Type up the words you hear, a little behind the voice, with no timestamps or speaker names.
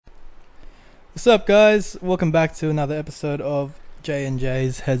What's up, guys? Welcome back to another episode of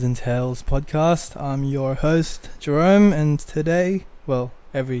J&J's Heads and Tails podcast. I'm your host, Jerome, and today, well,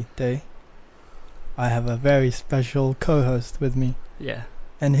 every day, I have a very special co-host with me. Yeah.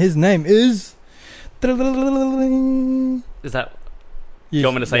 And his name is... Is that... You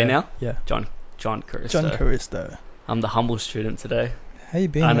want me to say it now? Yeah. John Caristo. John Caristo. I'm the humble student today. How you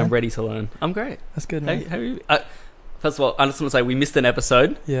been, and man? I'm ready to learn. I'm great. That's good, man. How you, first of all, I just want to say we missed an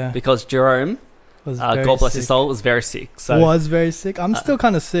episode. Yeah. Because Jerome, Was God bless his soul, was very sick. So was very sick. I'm still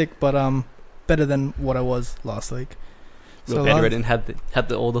kind of sick, but better than what I was last week. So bedridden,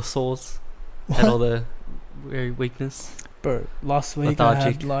 had all the sores, had all the weakness. Bro, last week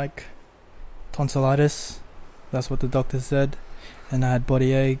lethargic. I had tonsillitis. That's what the doctor said. And I had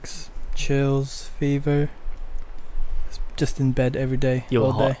body aches, chills, fever. Just in bed every day, You were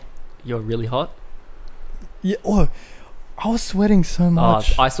all hot. day. You're really hot. Yeah. Oh, I was sweating so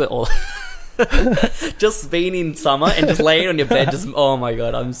much. I sweat all. Just being in summer and just laying on your bed, just oh my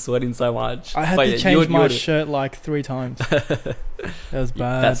god, I'm sweating so much. I had to change my shirt like 3 times. That was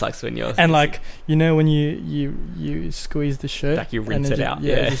bad. That sucks when you're and when you squeeze the shirt, like you rinse and it out.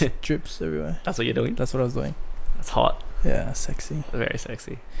 Yeah, it just drips everywhere. That's what you're doing. That's what I was doing. That's hot. Yeah, sexy. Very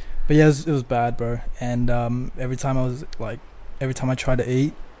sexy. But yeah, it was bad, bro. And every time I tried to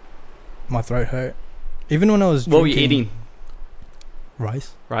eat, my throat hurt. Even when I was what were you eating?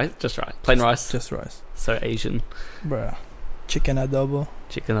 Rice. Rice? Just rice. Plain rice? Just rice. So Asian. Bruh. Chicken adobo.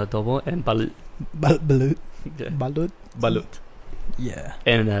 Chicken adobo and balut. Balut. Yeah. Balut. Yeah.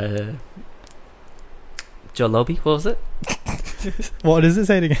 And jalobi, what was it? What is it?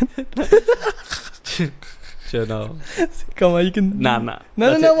 Say it again. Jano. Come on, you can... Nah.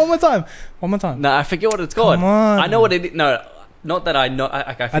 No, one more time. Nah, I forget what it's called. Come on. I know what it is. No, not that I know.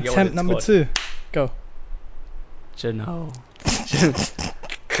 I forget what it's Attempt number called. 2. Go. Jano.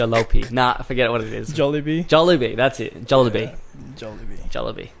 Jalopi. Nah, I forget what it is. Jollibee, that's it. Jollibee. Yeah,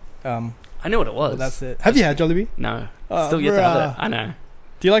 Jollibee. I know what it was. well, that's it. Have you had Jollibee? No. Still yet to have it. I know.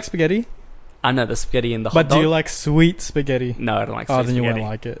 Do you like spaghetti? I know the spaghetti and the hot But dog. do you like sweet spaghetti? No, I don't like sweet then you spaghetti. won't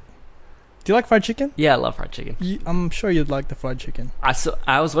like it. Do you like fried chicken? Yeah, I love fried chicken. I'm sure you'd like the fried chicken.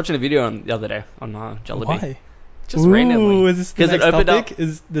 I was watching a video the other day on Jollibee. Why? Just randomly. Is this the next topic?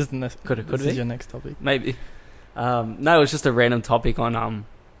 Is this the next? Could This be is your next topic. Maybe. No, it was just a random topic on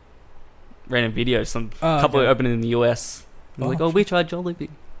random videos. Some couple opening in the US. We tried Jollibee.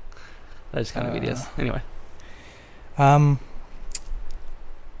 Those kind of videos. Anyway.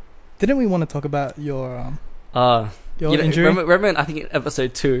 Didn't we want to talk about your injury? Remember, I think in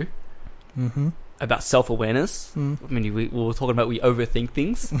episode 2 mm-hmm. about self-awareness. I mean, we were talking about we overthink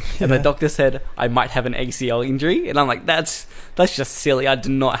things, and the doctor said I might have an ACL injury, and I'm like, that's just silly. I do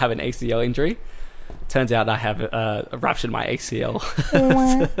not have an ACL injury. Turns out I have ruptured my ACL.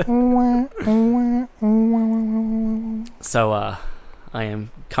 So I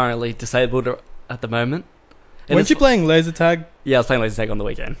am currently disabled at the moment. Weren't you playing laser tag? Yeah, I was playing laser tag on the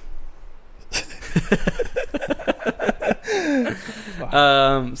weekend.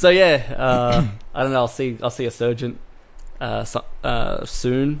 So yeah, I don't know. I'll see a surgeon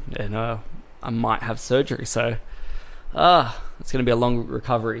soon, and I might have surgery. So it's gonna be a long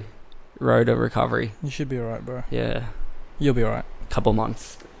road of recovery. You should be alright, bro. Yeah, you'll be alright. Couple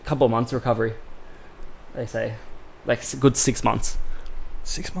months recovery. They say, like a good 6 months.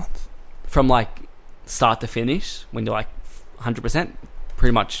 6 months from like start to finish. When you're like 100%,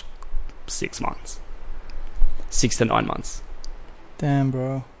 pretty much 6 months. 6 to 9 months. Damn,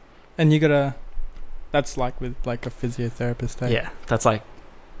 bro. And you gotta... That's like with like a physiotherapist, eh? Yeah, that's like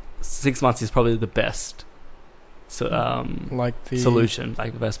 6 months is probably the best solution,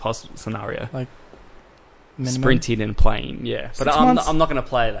 like the best possible scenario. Like minimum? Sprinting and playing, yeah. But I'm not going to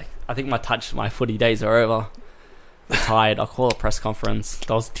play. Like, I think my footy days are over. Retired. I'll call a press conference.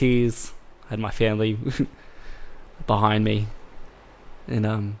 There was tears. I had my family behind me. And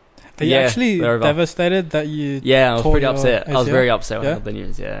Are you actually devastated that you... Yeah, I was pretty upset. ACL? I was very upset when I got the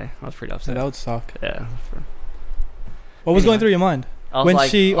news. Yeah, I was pretty upset. That would suck. Yeah. What was going through your mind when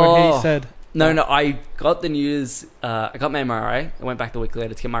she or he said? No, I got the news. I got my MRI. I went back the week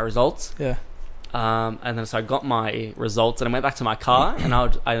later to get my results. Yeah. And then so I got my results, and I went back to my car, and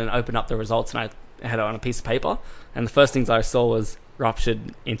I then opened up the results, and I had it on a piece of paper, and the first things I saw was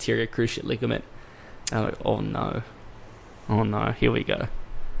ruptured anterior cruciate ligament. And I'm like, oh no, here we go.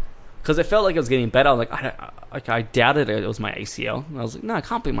 Because it felt like it was getting better. I was like, I doubted it was my ACL. And I was like, no, it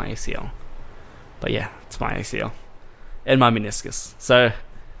can't be my ACL. But yeah, it's my ACL and my meniscus. So,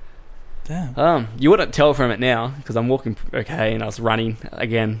 damn. You wouldn't tell from it now because I'm walking okay, and I was running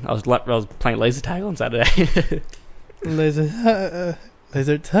again. I was playing laser tag on Saturday. Laser.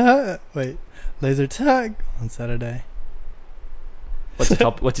 Laser tag. Wait, laser tag on Saturday. What's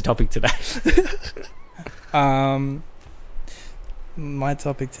your topic today? My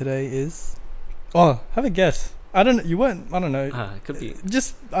topic today is. Oh, have a guess. I don't. You weren't. I don't know. It could be.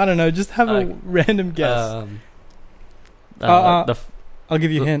 Just I don't know. Just have a random guess. I'll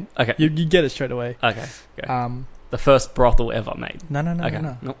give you a hint. Okay. You get it straight away. Okay. The first brothel ever made. No. Okay.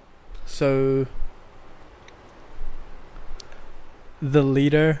 No. Nope. So, the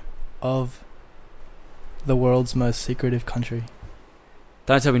leader of the world's most secretive country.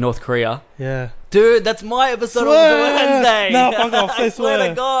 Don't tell me North Korea. Yeah. Dude, that's my episode Swear! on Wednesday. No, fuck off. I swear swear.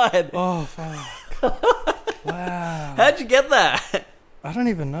 to God. Oh, fuck. Wow. How'd you get that? I don't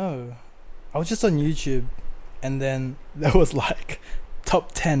even know. I was just on YouTube, and then there was like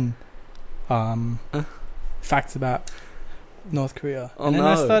top 10 facts about North Korea. Oh, and then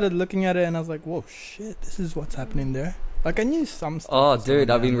I no. started looking at it, and I was like, whoa, shit, this is what's happening there. Like, I knew some stuff. Oh, was going dude,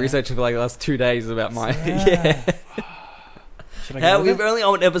 I've been down there. researching for like the last 2 days about my... Yeah. Yeah. Should I How go with we're it? only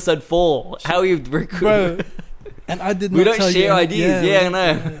on episode 4. How are you Bro, recruiting? and I did not We don't tell you share any- ideas. Yeah, I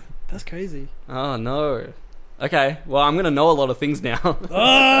know. yeah. That's crazy. Oh, no. Okay, well, I'm going to know a lot of things now.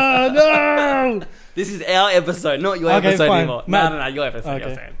 Oh, no! This is our episode, not your Okay, episode fine. anymore. Matt. No, your episode. Okay.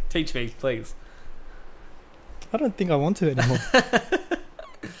 Your episode. Teach me, please. I don't think I want to anymore.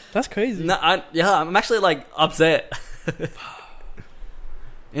 That's crazy. No, I'm actually like upset.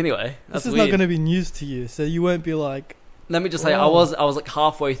 Anyway, that's This is weird. not going to be news to you, so you won't be like... Let me just say, I Whoa. was like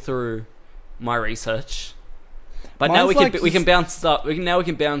halfway through my research, but Mine's now we like can just- bounce up. We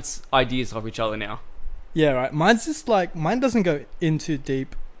can bounce ideas off each other now. Yeah, right. Mine's just like... Mine doesn't go in too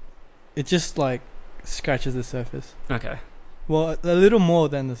deep. It just like scratches the surface. Okay, Well, a little more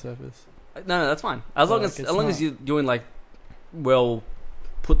than the surface. no, that's fine. As long Like, as you're doing like well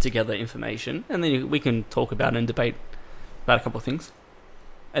put together information, and then we can talk about and debate about a couple of things.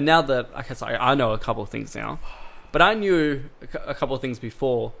 And now that I know a couple of things now, but I knew a couple of things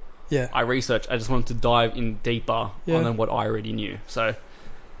before Yeah. I researched. I just wanted to dive in deeper Yeah. on what I already knew. So,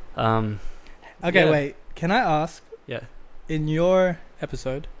 Okay, yeah. wait. Can I ask, Yeah. in your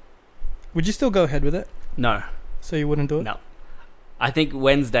episode, would you still go ahead with it? No. So you wouldn't do it? No. I think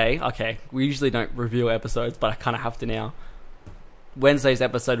Wednesday, okay, we usually don't review episodes, but I kind of have to now. Wednesday's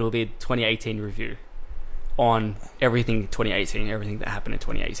episode will be a 2018 review on everything 2018, everything that happened in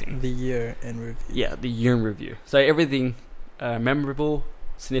 2018. The year in review. Yeah, the year in review. So everything memorable,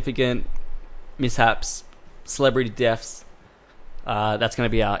 significant, mishaps, celebrity deaths. That's going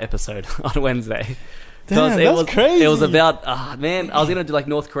to be our episode on Wednesday. Damn, it that's was crazy. It was about man. I was going to do like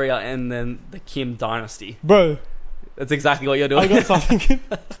North Korea and then the Kim dynasty. Bro, That's exactly what you're doing. I got something.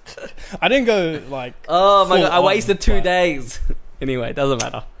 I didn't go like... Oh my full god! I on, wasted 2 but- days. Anyway, it doesn't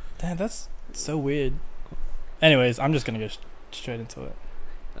matter. Damn, that's so weird. Anyways, I'm just going to go straight into it.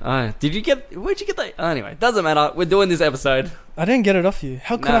 Where'd you get that? Anyway, doesn't matter. We're doing this episode. I didn't get it off you.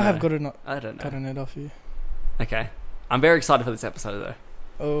 How could No, I have no. gotten I don't know. it off you? Okay, I'm very excited for this episode though.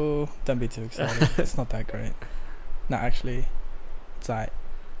 Oh, don't be too excited. It's not that great. No, actually, it's alright.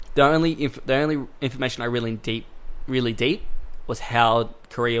 The only information I really deep was how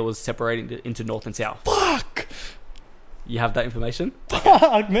Korea was separated into North and South. Fuck! You have that information?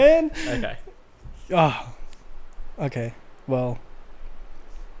 Fuck, man! Okay. Oh, okay. Well,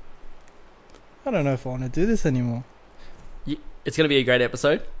 I don't know if I want to do this anymore. It's going to be a great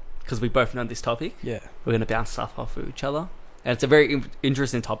episode because we both know this topic. Yeah. We're going to bounce stuff off of each other. And it's a very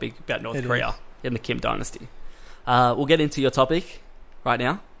interesting topic about North It Korea is. and the Kim dynasty. We'll get into your topic right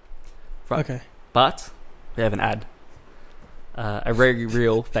now. Right. Okay. But we have an ad. A very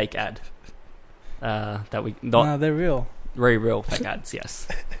real fake ad. That we... Not No, they're real. very real fake ads, yes.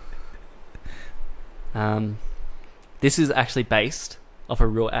 This is actually based off a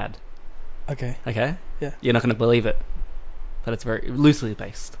real ad. Okay. Okay? Yeah. You're not going to believe it. But it's very loosely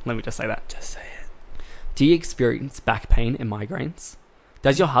based. Let me just say that. Just say it. Do you experience back pain and migraines?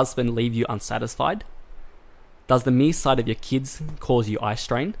 Does your husband leave you unsatisfied? Does the mere sight of your kids cause you eye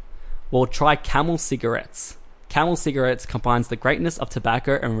strain? Well, try Camel cigarettes. Camel cigarettes combines the greatness of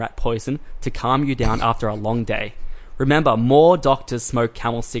tobacco and rat poison to calm you down after a long day. Remember, more doctors smoke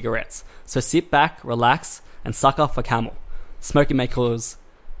Camel cigarettes, so sit back, relax, and suck off a Camel. Smoking may cause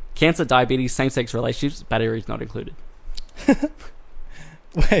cancer, diabetes, same-sex relationships, batteries not included.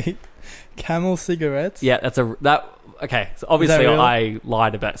 Wait. Camel cigarettes? Yeah, okay. So obviously, real? I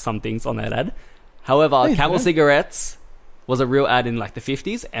lied about some things on that ad. However, you Camel didn't. cigarettes was a real ad in like the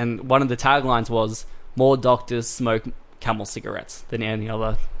 50s, and one of the taglines was "More doctors smoke Camel cigarettes than any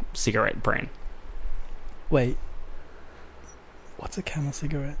other cigarette brand." Wait. What's a Camel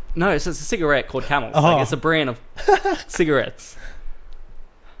cigarette? No, it's a cigarette called Camel. Oh. Like, it's a brand of cigarettes.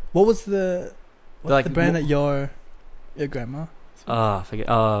 What was the Like, the brand that your grandma? I forget.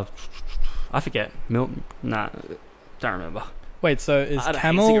 I forget. Milk? Nah, don't remember. Wait, so is I hate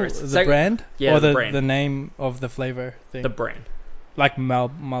Camel cigarettes. the So- brand? Yeah, or the the brand. the name of the flavor thing? The brand. Like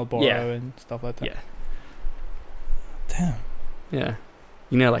Marlboro Yeah. and stuff like that. Yeah. Damn. Yeah.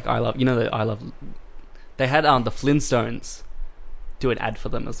 You know, like I love. You know that I love. They had the Flintstones do an ad for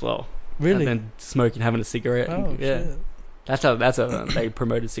them as well. Really? And then smoking, having a cigarette. Oh yeah. shit. That's how they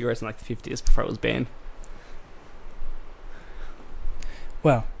promoted cigarettes in like the 50s before it was banned.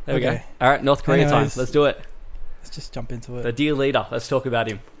 Well, There we go. okay. All right, North Korea Anyways. time. Let's do it. Let's just jump into it. The dear leader. Let's talk about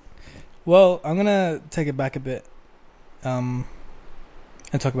him. Well, I'm gonna take it back a bit, and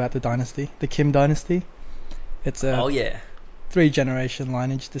talk about the dynasty, the Kim dynasty. It's a Oh yeah. 3-generation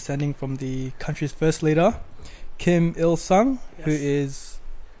lineage descending from the country's first leader, Kim Il Sung, who Yes. is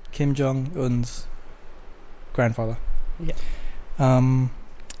Kim Jong Un's grandfather. Yeah.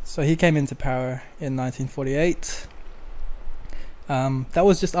 So he came into power in 1948. That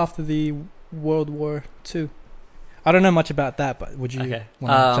was just after the World War II. I don't know much about that, but would you Okay.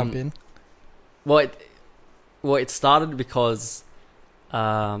 want to jump in? Well, it started because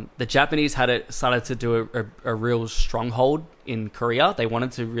the Japanese started to do a real stronghold in Korea. They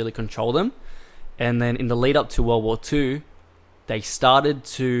wanted to really control them, and then in the lead up to World War II, they started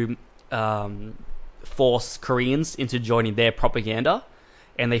to force Koreans into joining their propaganda,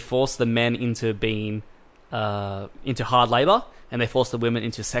 and they forced the men into being into hard labor, and they forced the women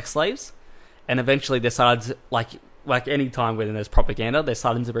into sex slaves, and eventually they started to, like any time when there's propaganda, there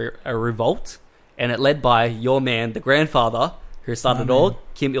started to be a revolt, and it led by your man, the grandfather who started it all,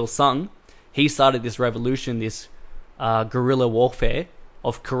 Kim Il Sung. He started this revolution, this guerrilla warfare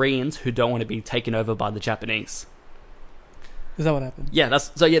of Koreans who don't want to be taken over by the Japanese. Is that what happened? Yeah,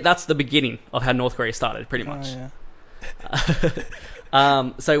 that's the beginning of how North Korea started, pretty much. Oh,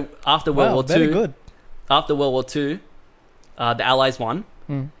 yeah. So after World War very II, good. after World War II, the Allies won,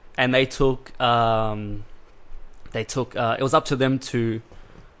 and they took. It was up to them to.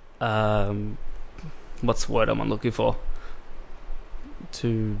 What's the word I'm looking for?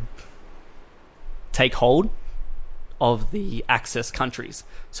 To take hold of the Axis countries.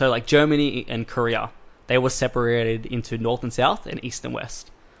 So, like Germany and Korea, they were separated into North and South and East and West.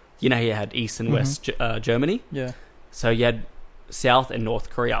 You know, you had East and West Germany. Yeah. So you had South and North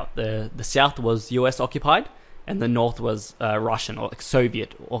Korea. The South was US occupied, and the North was Russian or like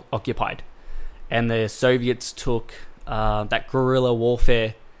Soviet occupied. And the Soviets took that guerrilla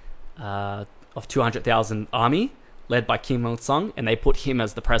warfare of 200,000 army led by Kim Il Sung, and they put him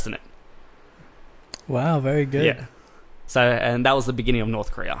as the president. Wow, very good. Yeah. So, and that was the beginning of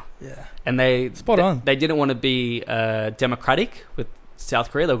North Korea. Yeah. And they Spot on. They didn't want to be democratic with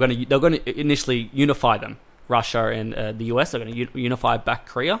South Korea. They were going to initially unify them. Russia and the US are going to unify back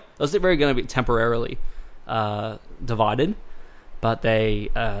Korea. It was very going to be temporarily divided, but they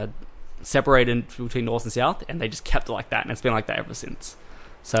separated between North and South, and they just kept it like that, and it's been like that ever since.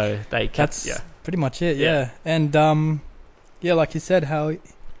 So they kept, That's pretty much it. Yeah. And like you said, how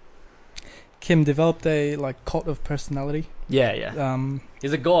Kim developed a cult of personality. Yeah.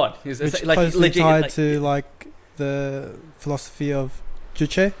 He's a god. He's Which like closely legit, tied like, to the philosophy of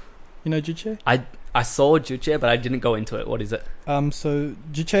Juche. You know Juche? I saw Juche, but I didn't go into it. What is it? So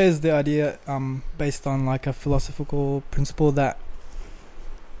Juche is the idea based on a philosophical principle that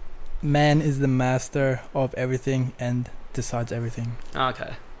man is the master of everything and decides everything.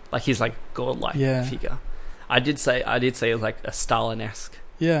 Okay, like he's like godlike figure. I did say it was like a Stalin-esque.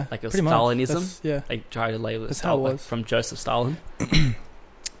 Yeah, like a pretty much. Stalinism. Yeah, they try to label it That's how it was. from Joseph Stalin.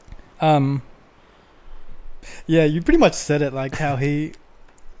 Yeah, you pretty much said it. Like how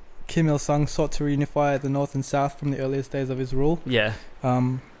Kim Il Sung sought to reunify the North and South from the earliest days of his rule. Yeah.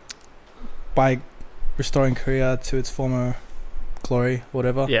 By restoring Korea to its former glory,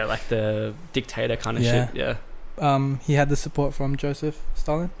 whatever. Yeah, like the dictator kind of shit. Yeah. He had the support from Joseph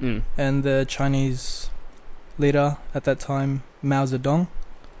Stalin and the Chinese leader at that time, Mao Zedong.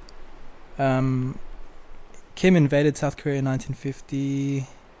 Kim invaded South Korea in 1950,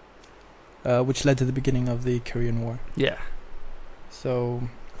 which led to the beginning of the Korean War. Yeah. So,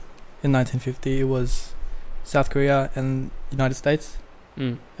 in 1950, it was South Korea and United States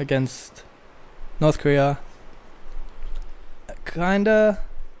against North Korea. Kinda,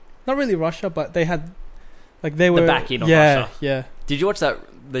 not really Russia, but they had, they were the backing of Russia. Russia. Yeah. Did you watch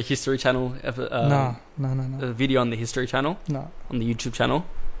the History Channel? No. The video on the History Channel. No. On the YouTube channel,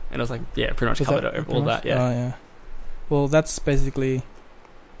 and it was like, pretty much Was covered that all that. Yeah. Oh, yeah. Well, that's basically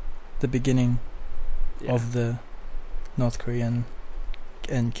the beginning of the North Korean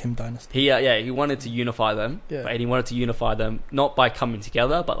and Kim dynasty. He wanted to unify them, Yeah. and he wanted to unify them not by coming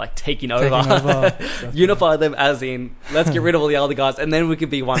together, but like taking Taking over. over. Definitely. Unify them as in, let's get rid of all the other guys, and then we could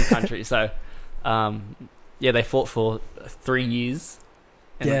be one country. So, they fought for 3 years.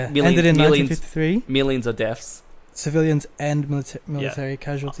 And Yeah, ended in millions, 1953. millions of deaths. Civilians and military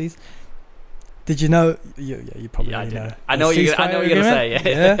casualties. Did you know? You probably already know. I know what you're gonna say.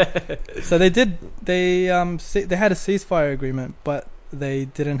 Yeah. So they did. They had a ceasefire agreement, but they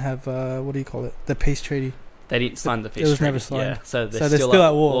didn't have what do you call it? The peace treaty. They didn't sign the peace It was treaty. never signed. Yeah, so they're still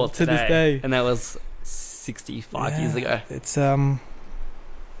at war to this day. and that was 65 years ago. It's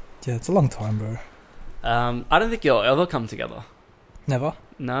it's a long time, bro. I don't think you'll ever come together. Never.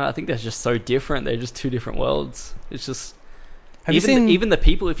 No, I think they're just so different. They're just two different worlds. It's just Have you seen? even the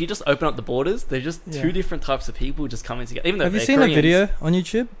people. If you just open up the borders, they're just Yeah. two different types of people just coming together. Even though Have you they're seen Koreans. a video on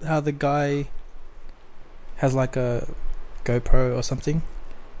YouTube how the guy has like a GoPro or something,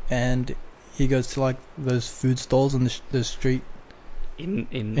 and he goes to like those food stalls on the street in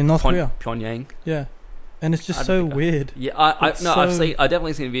North Korea? Pyongyang? Yeah, and it's just I so don't think weird. Yeah, I've so-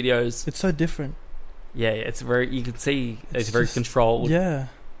 definitely seen videos. It's so different. Yeah, it's very. You can see it's It's very just- controlled. Yeah,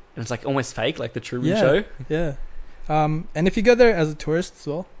 And it's like almost fake, like the Truman Yeah. Show. yeah. And if you go there as a tourist as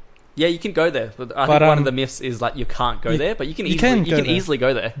well, Yeah, you can go there, but I But, think one of the myths is like you can't go you- there, but you can you easily can you go can there. easily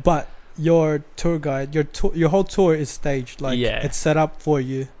go there. but your tour guide, your whole tour is staged. Like Yeah. it's set up for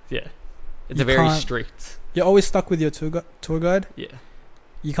you. Yeah, it's You a very can't- strict. You're always stuck with your tour guide. Yeah,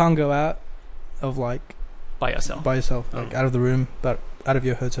 You can't go out of like by yourself. by yourself, like Oh. out of the room, but out of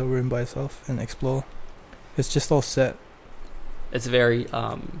your hotel room by yourself and explore. It's just all set. It's a very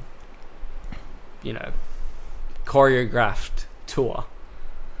choreographed tour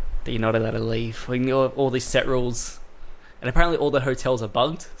that you're not allowed to leave. We know all these set rules, and apparently all the hotels are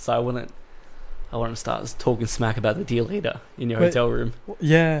bugged. So I wouldn't start talking smack about the deal leader in your Wait. hotel room.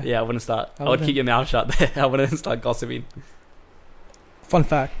 Yeah. Yeah, I wouldn't start. I I would wouldn't. keep your mouth shut there. I wouldn't start gossiping. Fun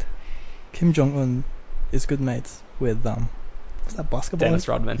fact: Kim Jong Un is good mates with what's that basketball? Dennis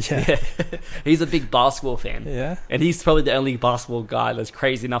Rodman. Yeah. He's a big basketball fan. Yeah. And he's probably the only basketball guy that's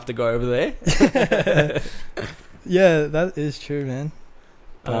crazy enough to go over there. Yeah, that is true, man.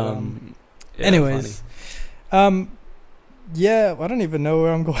 But, Yeah, anyways, yeah, I don't even know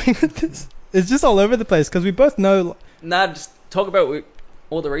where I'm going with this. It's just all over the place because we both know. nah, just talk about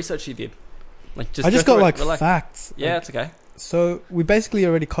all the research you did. Like, just I just go got through like it, relax. facts. Yeah, Like, it's okay. so we basically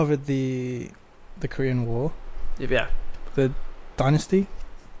already covered the Korean War, Yeah. the dynasty,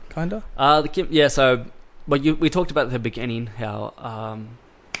 kinda. The Kim. Yeah. So, but we talked about at the beginning how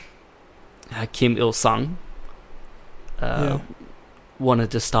Kim Il Sung Yeah.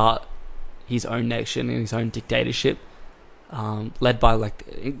 wanted to start his own nation and his own dictatorship, led by like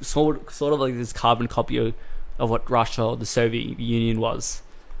sort of like this carbon copy of what Russia or the Soviet Union was,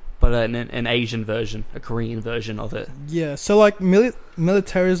 but an Asian version, a Korean version of it. Yeah. So like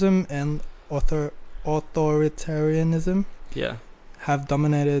militarism and authoritarianism Yeah. have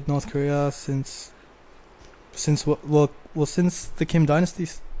dominated North Korea since since the Kim dynasty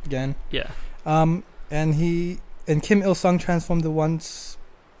began. Yeah. And Kim Il Sung transformed the once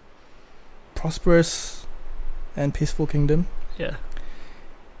prosperous and peaceful kingdom Yeah.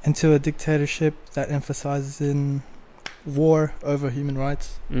 into a dictatorship that emphasizes in war over human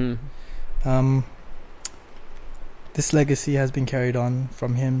rights. Mm. This legacy has been carried on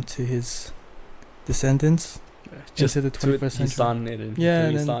from him to his descendants Just into the to 21st century. his son and Yeah, to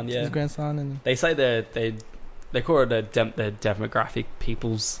and his then son. Yeah. his grandson, and They say they call it the demographic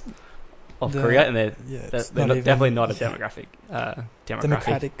peoples of The- Korea, and they're it's they're not even- definitely not a yeah, demographic.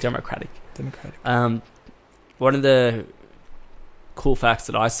 Democratic. Democratic. democratic. One of the cool facts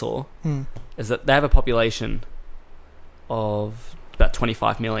that I saw Hmm. is that they have a population of about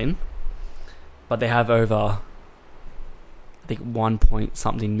 25 million, but they have over, I think, 1 point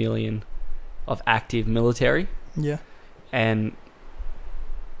something million of active military, Yeah. and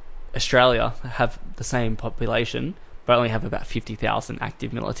Australia have the same population, but only have about 50,000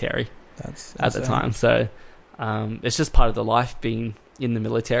 active military That's at the insane. time. So it's just part of the life being in the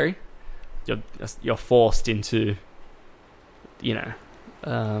military. You're forced into,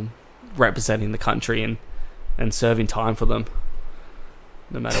 representing the country and serving time for them,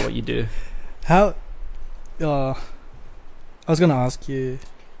 no matter what you do. How? I was gonna ask you,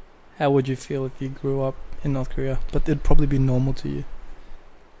 how would you feel if you grew up in North Korea? But it'd probably be normal to you.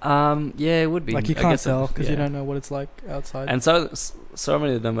 Yeah, it would be. Like you I can't guess tell because you yeah. don't know what it's like outside. And so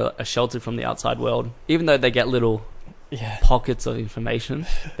many of them are sheltered from the outside world, even though they get little yeah. pockets of information.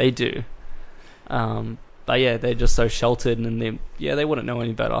 They do. But yeah, they're just so sheltered, and they wouldn't know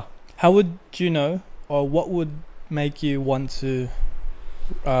any better. How would you know, or what would make you want to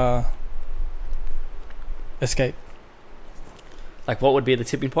escape? Like, what would be the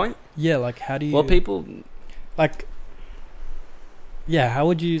tipping point? Yeah, like how do you? Well, people, like. Yeah, how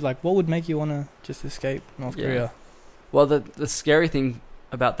would you like? What would make you want to just escape North Yeah. Korea? well, the scary thing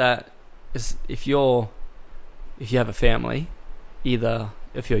about that is if you have a family, either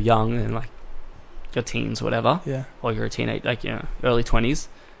if you're young and like your teens or whatever, Yeah, or you're a teenage, like, you know, early 20s,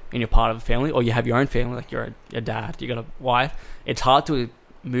 and you're part of a family, or you have your own family, like you're a dad, you got a wife, it's hard to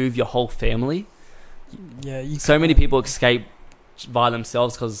move your whole family. yeah. So many people escape by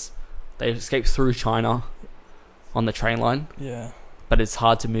themselves because they escape through China on the train line, Yeah. but it's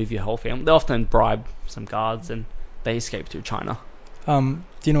hard to move your whole family. They often bribe some guards and they escape through China. Do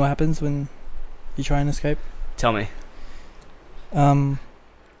you know what happens when you try and escape? Tell me.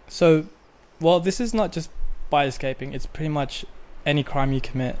 So, well, this is not just by escaping. It's pretty much any crime you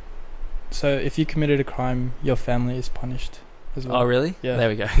commit. So, if you committed a crime, your family is punished as well. Oh, really? Yeah. There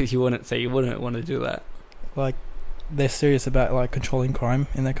we go. You wouldn't want to do that. Like, they're serious about like controlling crime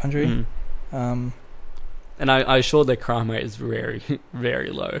in their country. Mm. And I assure their crime rate is very, very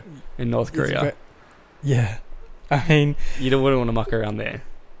low in North It's Korea. yeah, I mean, Wouldn't want to muck around there.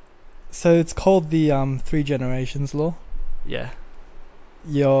 so it's called the 3 generations law. Yeah.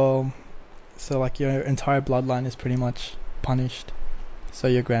 Your entire bloodline is pretty much punished. So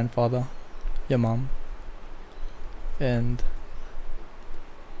your grandfather, your mum, and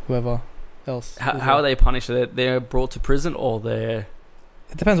whoever else. How are they punished? They're brought to prison, or they're...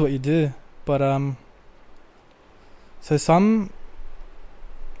 It depends what you do, but so some.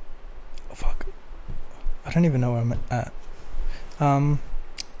 Oh, fuck, I don't even know where I'm at.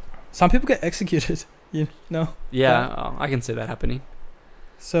 Some people get executed. You know. Yeah, I can see that happening.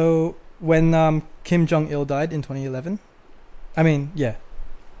 So when Kim Jong Il died in 2011, I mean, yeah,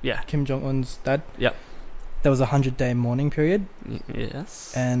 Kim Jong Un's dad. Yep. There was a 100-day mourning period,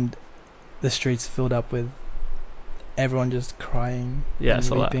 Yes. and the streets filled up with everyone just crying Yeah, I and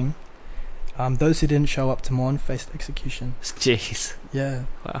saw that. weeping. Those who didn't show up to mourn faced execution. Jeez. Yeah.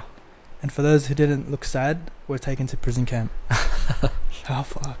 Wow. And for those who didn't look sad, were taken to prison camp. Oh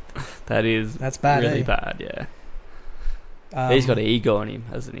fuck. That's bad. really eh? bad, yeah. He's got an ego on him,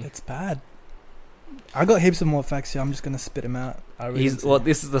 hasn't he? It's bad. I got heaps of more facts here. I'm just gonna spit them out.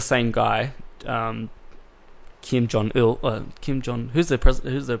 This is the same guy, Kim Jong Il. Who's the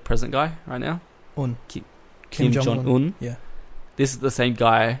president guy right now? Kim Jong Un. Yeah. This is the same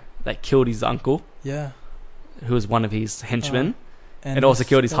guy that killed his uncle, Yeah. who was one of his henchmen, and his- also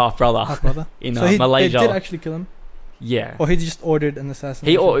killed his half brother half brother. in So Malaysia. They did actually kill him, Yeah. or he just ordered an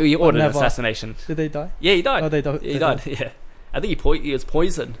assassination. He ordered an never. assassination. Did they die? Yeah, he died. Oh, they died. He died. Yeah, I think he was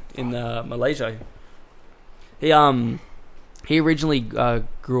poisoned in Malaysia. He originally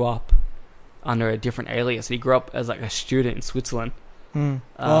grew up under a different alias. He grew up as like a student in Switzerland.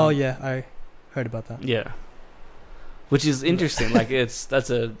 Oh yeah, I heard about that. Yeah, which is interesting. Like that's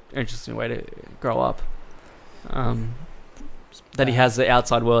a interesting way to grow up. That he has the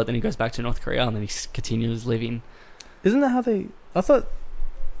outside world, then he goes back to North Korea, and then he continues living. Isn't that how they? I thought.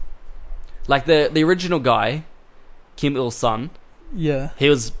 Like the original guy, Kim Il Sung, Yeah. he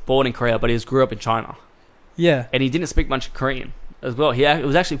was born in Korea, but he grew up in China, Yeah. and he didn't speak much Korean as well. He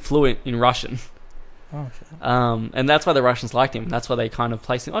was actually fluent in Russian. Oh shit. And that's why the Russians liked him. That's why they kind of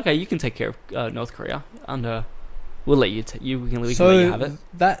placed him. Okay, you can take care of North Korea. We'll let you. We can let you have it.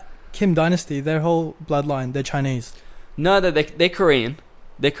 That Kim dynasty, their whole bloodline, they're Chinese. No, they're Korean.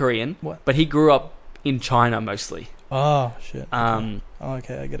 They're Korean. What? But he grew up in China mostly. Oh shit. Um, Oh,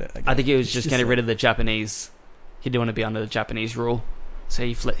 okay, I get it. I think he was just getting rid of the Japanese. He didn't want to be under the Japanese rule, so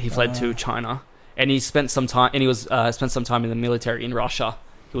he fled to China, and he spent some time. And he was spent some time in the military in Russia.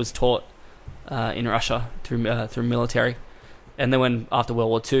 He was taught in Russia through military, and then when after World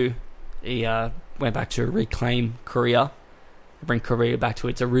War II, he went back to reclaim Korea, bring Korea back to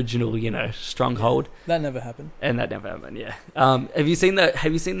its original, stronghold. That never happened. And that never happened. Yeah. Have you seen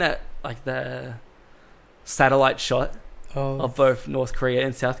that? Like the satellite shot Oh, of both North Korea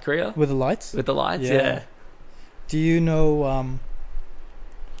and South Korea with the lights. with the lights. Yeah. Yeah. Do you know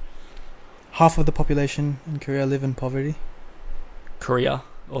half of the population in Korea live in poverty? Korea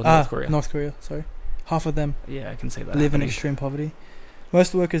or North Korea. North Korea, sorry. Half of them Yeah, I can see that. live in happening. extreme poverty.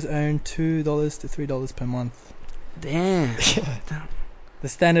 Most workers earn $2 to $3 per month. Damn. The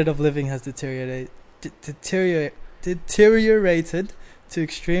standard of living has deteriorated to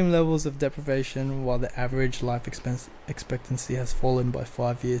extreme levels of deprivation, while the average life expectancy has fallen by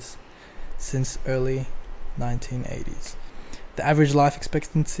 5 years since early 1980s. The average life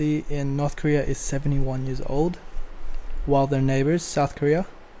expectancy in North Korea is 71 years old, while their neighbors, South Korea,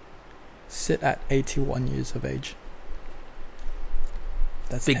 sit at 81 years of age.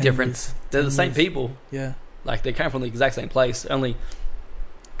 That's Big 10 difference. years. They're the 10 same years. people. Yeah. Like, they came from the exact same place, only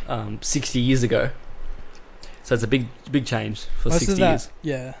 60 years ago. So it's a big change for Most 60 of that, years.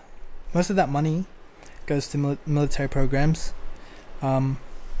 Yeah. Most of that money goes to military programs. In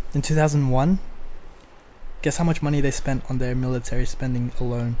 2001, guess how much money they spent on their military spending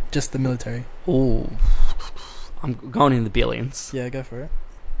alone? Just the military. Ooh. I'm going in the billions. Yeah, go for it.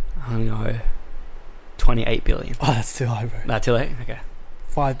 I don't know. 28 billion. Oh, that's too high, bro. Not too late? Okay.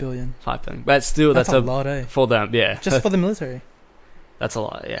 5 billion. 5 billion. But still, That's that's a lot, eh? for them, yeah. Just for the military. That's a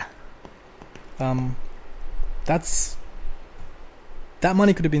lot, yeah. That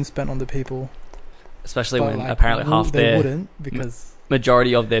money could have been spent on the people. Especially but, when like, apparently half they their wouldn't because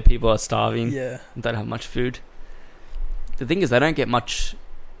majority of their people are starving. yeah. And don't have much food. The thing is, they don't get much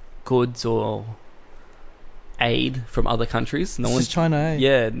goods or aid from other countries. It's just China, eh?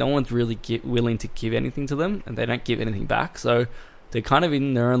 Yeah, no one's really willing to give anything to them, and they don't give anything back. So they're kind of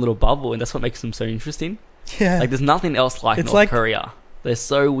in their own little bubble, and that's what makes them so interesting. Yeah. Like, there's nothing else like It's North like- Korea. They're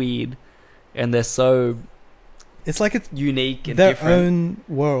so weird, and they're so It's like it's unique and their different. own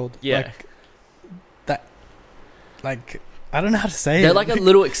world. Yeah. Like I don't know how to say They're it. like a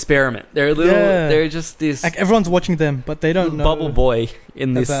little experiment. They're a little. Yeah. They're just this Like everyone's watching them, but they don't know bubble boy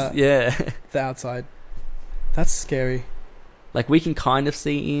in this. about- Yeah, the outside. That's scary. like we can kind of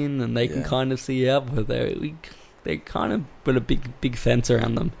see in, and they can Yeah. kind of see out, but they kind of put a big fence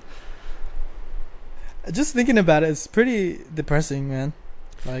around them. Just thinking about it, it's pretty depressing, man.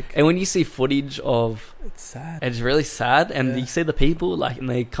 Like And when you see footage of, it's sad. it's really sad, and Yeah. you see the people like, and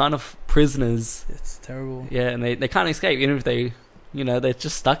they kind of prisoners. It's terrible. Yeah, and they can't escape, even if they, they're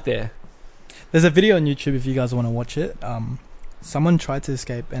just stuck there. There's a video on YouTube if you guys want to watch it. Someone tried to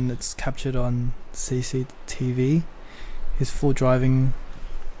escape, and it's captured on CCTV. He's full driving,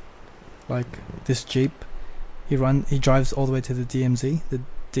 like this Jeep. He drives all the way to the DMZ, the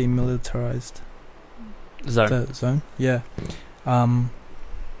demilitarized zone. Yeah.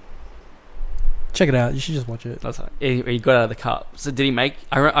 Check it out. You should just watch it. That's right. He got out of the car. So did he make?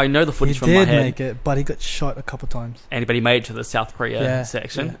 I know the footage He from my did head. make it, but he got shot a couple times. But he made it to the South Korea Yeah,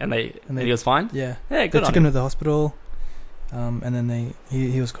 section, yeah. and And he was fine. Yeah. Yeah, They good on took him him. to the hospital, and then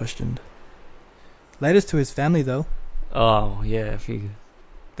he was questioned. Latest to his family though. Oh yeah,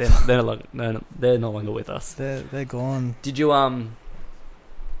 they're no longer with us. They're gone. Did you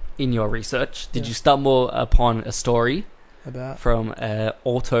in your research, did Yeah. you stumble upon a story About from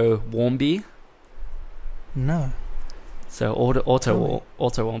Otto Warmby? no. So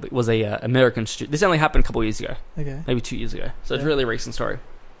Otto Warmby was a American student. This only happened a couple of years ago, Okay. maybe 2 years ago. So it's a Yeah. really recent story.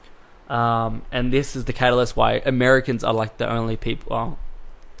 And this is the catalyst why Americans are like the only people, well,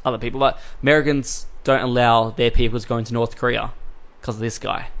 other people, but Americans don't allow their people to go into North Korea because of this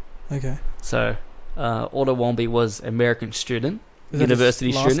guy. Okay. So Otto Warmby was an American student, Is that his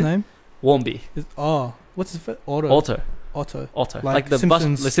university last student. name? Warmby. What's his first? Otto. Otto. Like the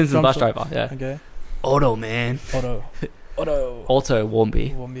Simpsons Simpsons bus drunk- driver. Yeah. Okay. Otto, man. Otto. Otto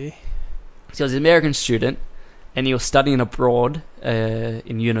Warmby. Warmby. So he was an American student, and he was studying abroad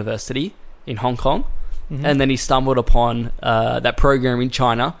in university in Hong Kong. Mhm. And then he stumbled upon that program in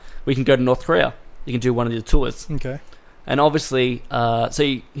China. We can go to North Korea. You can do one of the tours. Okay. And obviously, so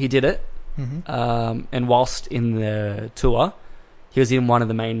he did it. Mhm. And whilst in the tour, he was in one of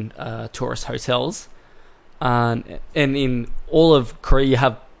the main tourist hotels. And in all of Korea, you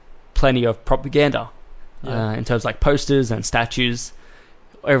have plenty of propaganda Yeah. in terms of like posters and statues,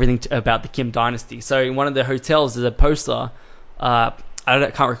 everything about the Kim dynasty. So in one of the hotels, there's a poster.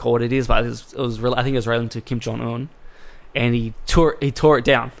 Can't recall what it is, but it was I think it was related to Kim Jong Un, and he tore it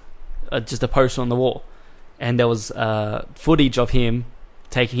down, just a poster on the wall, and there was footage of him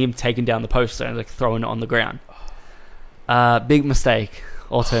taking down the poster and like throwing it on the ground. Big mistake,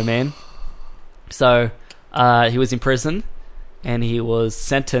 Otto, man. So he was in prison, and he was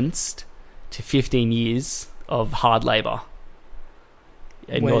sentenced to 15 years of hard labor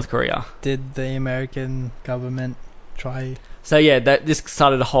in Wait. North Korea. Did the American government try? So yeah, this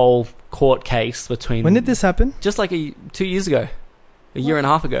started a whole court case between. When did this happen? Just like 2 years ago, a year and a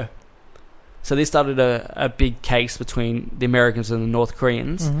half ago. So this started a big case between the Americans and the North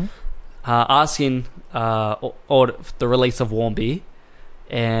Koreans, Mhm. asking or the release of Warmby,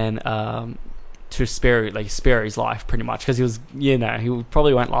 and to spare his life pretty much, because he was he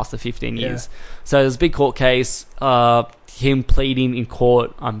probably won't last the 15 years. So there's a big court case. Him pleading in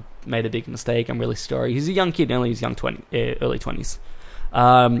court, I made a big mistake. I'm really sorry. He's a young kid, only his early 20s.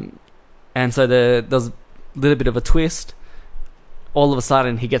 And so there's a little bit of a twist. All of a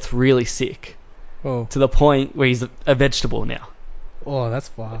sudden, he gets really sick Oh. to the point where he's a vegetable now. Oh, that's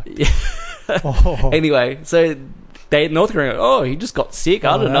far. Yeah. Oh. Anyway, so North Korea, oh, he just got sick.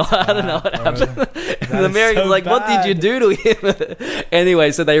 I don't know. I don't know what happened. And America's like, what did you do to him?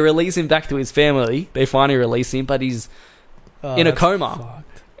 Anyway, so they release him back to his family. They finally release him, but he's in a coma.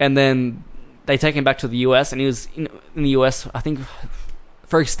 Fucked. And then they take him back to the US, and he was in the US, I think,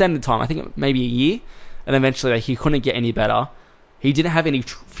 for extended time. I think maybe a year. And eventually, he couldn't get any better. He didn't have any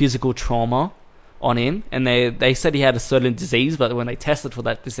physical trauma on him, and they said he had a certain disease, but when they tested for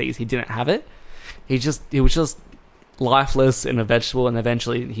that disease, he didn't have it. He was just lifeless and a vegetable, and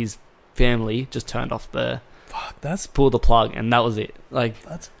eventually his family just turned off pulled the plug, and that was it. Like,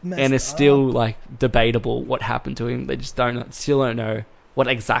 that's messed and it's up. still like debatable what happened to him. They just still don't know what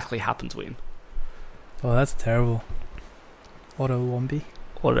exactly happened to him. Oh, that's terrible. Otto Wombi.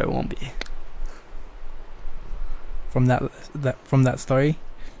 From that story,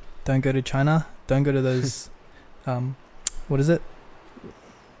 don't go to China. Don't go to those, what is it?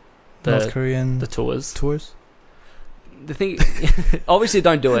 North Korean The tours. The thing, obviously,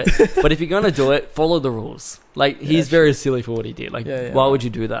 don't do it. But if you're gonna do it, follow the rules. Like, he's very silly for what he did. Like, why would you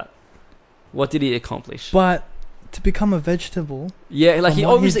do that? What did he accomplish? But to become a vegetable, yeah, like he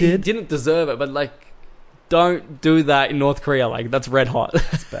obviously did, didn't deserve it. But like, don't do that in North Korea. Like, that's red hot.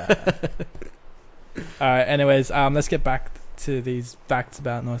 That's bad. All right. Anyways, let's get back to these facts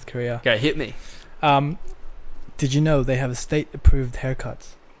about North Korea. Okay, hit me. Did you know they have a state-approved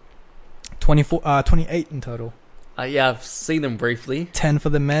haircuts? 28 in total. Yeah, I've seen them briefly. 10 for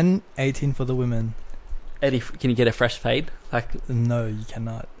the men, 18 for the women. Eddie, can you get a fresh fade? Like, no, you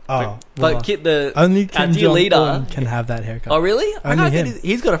cannot. Oh, but kid, only Kim dear leader Jong-un can have that haircut. Oh, really? Only him.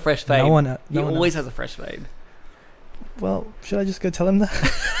 He's got a fresh fade. No one he always else. has a fresh fade. Well, should I just go tell him that?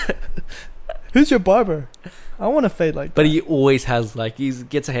 Who's your barber? I want a fade like that. But he always has, like, he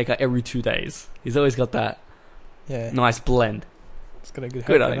gets a haircut every 2 days. He's always got that nice blend. He's got a good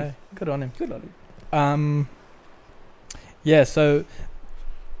Good haircut. on him. Good on him. Good on him. Yeah, so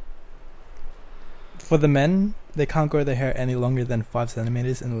for the men, they can't grow their hair any longer than 5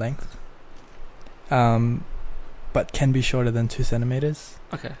 centimeters in length. But can be shorter than 2 centimeters.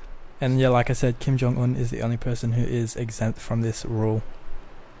 Okay. And yeah, like I said, Kim Jong-un is the only person who is exempt from this rule.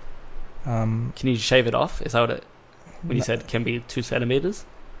 Can you shave it off? Is that what it? When you said can be 2 centimeters,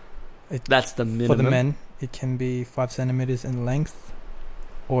 that's the minimum. For the men, it can be 5 centimeters in length,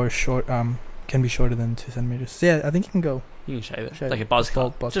 or short. Can be shorter than 2 centimeters. So yeah, I think you can go. You can shave it like a buzz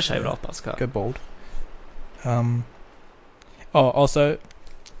cut. Just shave it off, buzz cut. Go bald. Also,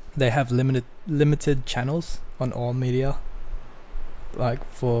 they have limited channels on all media, like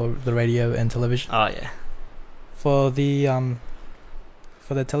for the radio and television. Oh yeah. For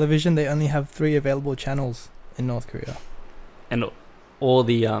the television, they only have 3 available channels in North Korea. And all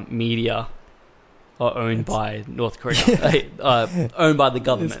the media are owned by North Korea. Owned by the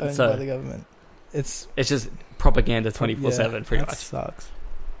government. It's owned by the government. It's just propaganda 24/7, pretty much. That sucks.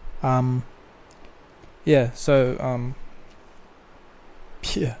 Yeah. So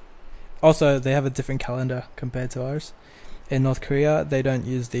yeah. Also, they have a different calendar compared to ours. In North Korea, they don't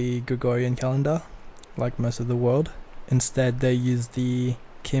use the Gregorian calendar like most of the world. Instead, they use the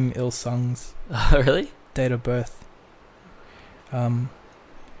Kim Il Sung's really? date of birth.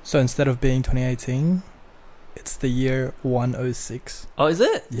 So instead of being 2018, it's the year 106. Oh, is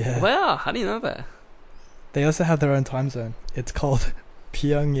it? Yeah. Wow, how do you know that? They also have their own time zone. It's called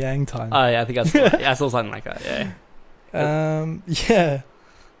Pyongyang time. Oh, yeah, I think I saw something like that, yeah. Yeah.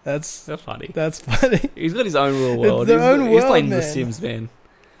 That's funny. That's funny. He's got his own real world. He's playing The Sims, man.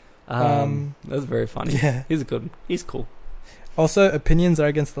 That's very funny. Yeah. He's cool. Also, opinions are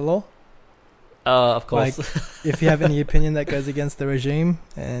against the law. Of course. Like, if you have any opinion that goes against the regime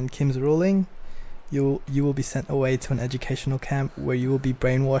and Kim's ruling, you will be sent away to an educational camp where you will be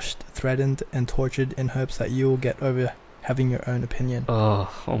brainwashed, threatened, and tortured in hopes that you will get over having your own opinion. Oh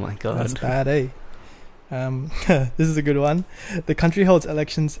my god. That's bad, eh? This is a good one. The country holds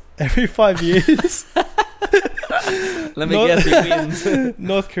elections every 5 years. Let me guess who wins.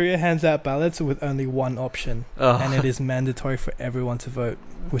 North Korea hands out ballots with only one option, and it is mandatory for everyone to vote,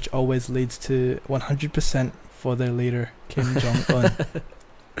 which always leads to 100% for their leader, Kim Jong-un.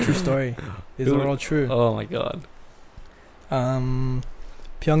 True story. These are all true. Oh my god.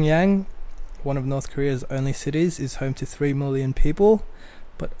 Pyongyang, one of North Korea's only cities, is home to 3 million people,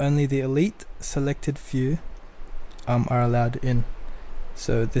 but only the elite, selected few, are allowed in.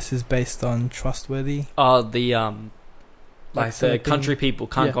 So this is based on trustworthy. Like the country people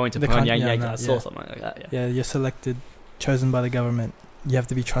can't go into Pyongyang. I saw something like that. Yeah, you're selected, chosen by the government. You have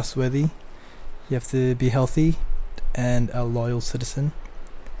to be trustworthy. You have to be healthy, and a loyal citizen.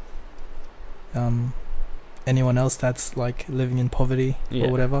 Anyone else that's like living in poverty or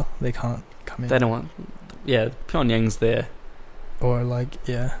whatever, they can't come in. They don't want. Yeah, Pyongyang's there. Or like,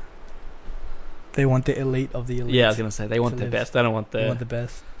 yeah, they want the elite of the elite. Yeah, I was gonna say they want the live. best. They don't want They the. want the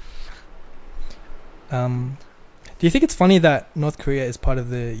best. Do you think it's funny that North Korea is part of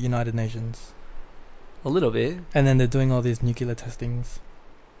the United Nations, A little bit. and then they're doing all these nuclear testings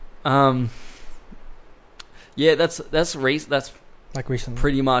Yeah, that's like recently?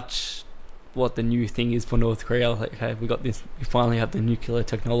 pretty much what the new thing is for North Korea. Like, okay, we got this. We finally have the nuclear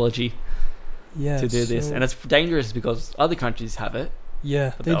technology Yeah, to do this, so- and it's dangerous because other countries have it.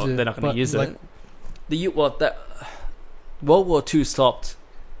 yeah, But they do. they're not going but to use like, it. World War II stopped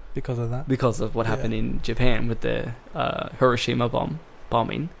because of that. because of what Yeah. happened in Japan with the Hiroshima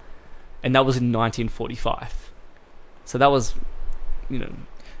bombing, and that was in 1945. So that was, Do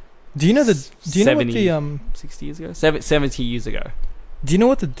you know the? Do you know what 70 the 60 years ago, 70 years ago, Do you know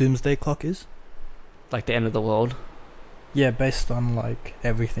what the doomsday clock is? like the end of the world. Yeah, based on like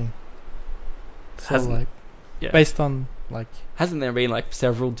everything. So Hasn't- like, yeah. based on like Hasn't there been like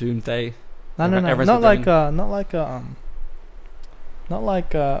several doomsday? no, Everyone's not like rebelling. not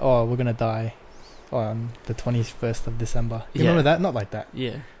like oh, we're gonna die on the 21st of December. You Yeah. remember that? Not like that.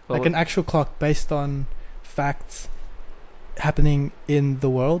 Yeah, Like an actual clock based on facts happening in the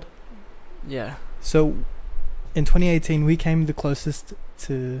world. yeah. So in 2018 we came the closest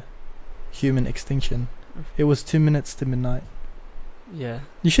to human extinction. It was 2 minutes to midnight. Yeah,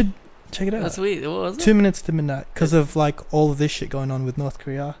 You should check it out. that's weird. What was it? 2 minutes to midnight because of like all of this shit going on with North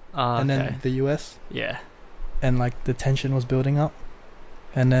Korea and okay. then the US, Yeah, and like the tension was building up,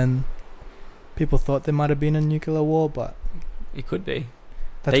 and then people thought there might have been a nuclear war, but it could be.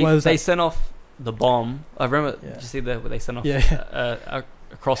 that's why it was they like, sent off the bomb. I remember. Yeah. Did you see that? Where they sent off Yeah.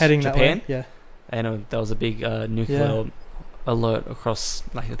 across heading Japan? that way. Yeah, And there was a big nuclear alert across,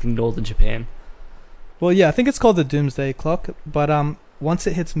 like, I think northern Japan. well, yeah, I think it's called the doomsday clock, but once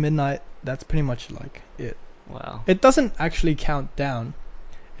it hits midnight, that's pretty much like it. Wow. It doesn't actually count down.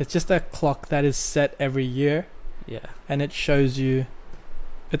 It's just a clock that is set every year, Yeah. and it shows you.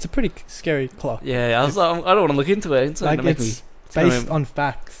 It's a pretty scary clock. Yeah. I was like, I don't want to look into it. It's Like gonna make me. it's gonna based make- on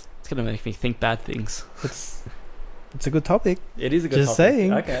facts. It's gonna make me think bad things. It's a good topic. It is a good. Just topic.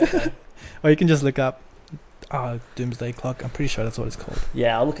 saying. Okay. Or you can just look up doomsday clock. I'm pretty sure that's what it's called.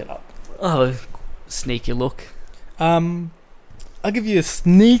 Yeah, I'll look it up. Oh, sneaky look. I'll give you a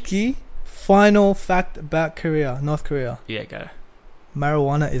sneaky final fact about Korea, North Korea. Yeah, go.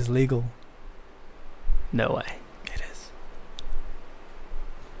 Marijuana is legal. No way. It is.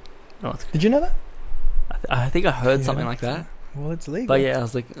 Oh, Did you know that? I think I heard Yeah. something like that. Well, it's legal. But yeah, I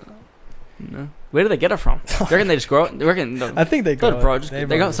was like, no. Where do they get it from? Do you reckon they just grow it? Do you reckon? No, I think they Good, got bro. it. Just, They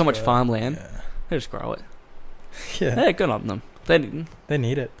they got so probably much grow it. farmland. They just grow it. Yeah. Yeah. Yeah, good on them. They They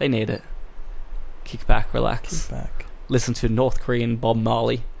need it. need it. Kick back, relax. Keep back. Listen to North Korean Bob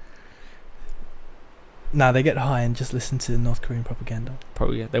Marley. Nah, they get high and just listen to North Korean propaganda.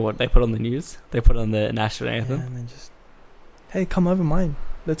 Probably they put on the news. They put on the national Yeah, anthem. and then just, hey, come over mine.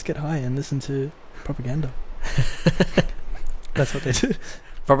 Let's get high and listen to propaganda. That's what they do.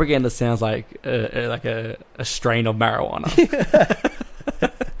 Propaganda sounds like a strain of marijuana.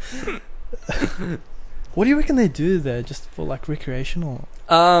 What do you reckon they do there, just for like recreational?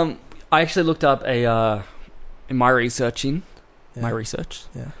 I actually looked up in my researching. Yeah. My research.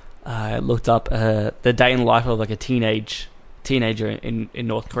 Yeah. I looked up the day in the life of like a teenager in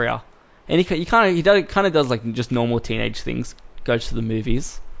North Korea, and he kind of does like just normal teenage things. Goes to the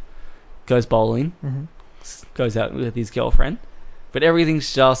movies, goes bowling, Mm-hmm. goes out with his girlfriend, but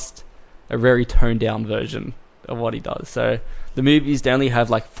everything's just a very toned down version of what he does. So the movies, they only have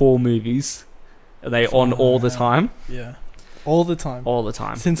like 4 movies, and they on all the time, Yeah. All the time. all the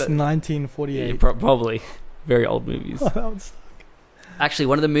time. Since That- 1948. yeah, probably very old movies. That would suck. Actually,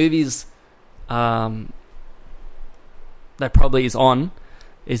 one of the movies that probably is on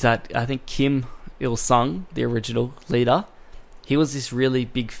is that I think Kim Il Sung, the original leader, he was this really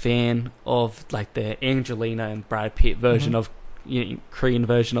big fan of like the Angelina and Brad Pitt version Mhm. of Korean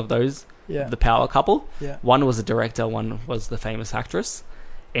version of those, Yeah. the power couple. Yeah. One was a director, one was the famous actress,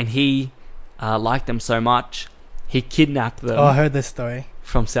 and he liked them so much he kidnapped them Oh, I heard this story.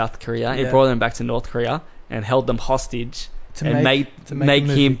 from South Korea and Yeah. brought them back to North Korea and held them hostage To and make make a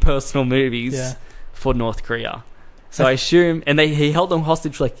movie. him personal movies Yeah. for North Korea. So I assume, and he held them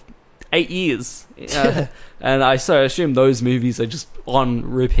hostage for like 8 years, and I assume those movies are just on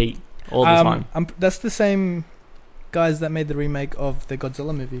repeat all the time. That's the same guys that made the remake of the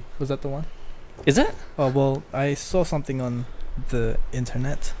Godzilla movie. Was that the one? Is it? Oh, well, I saw something on the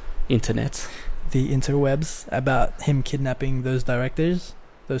internet, Internet. the interwebs, about him kidnapping those directors,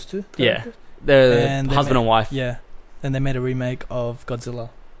 those two. Yeah. directors. The And they husband made- and wife. Yeah. And they made a remake of Godzilla.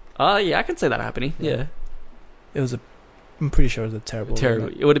 Oh, yeah, I can see that happening. Yeah. Yeah. I'm pretty sure it was a terrible. Terrible.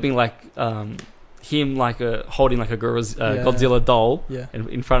 remake. It would have been like him holding like a Yeah. Godzilla doll Yeah.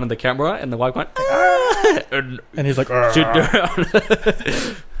 in front of the camera, and the wife going, "Ah!" and And he's like, shoot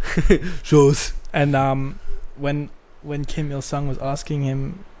 "Argh." down. Shows. And when Kim Il Sung was asking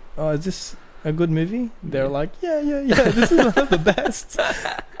him, "Oh, is this a good movie?" They're like, "Yeah, this is one of the best."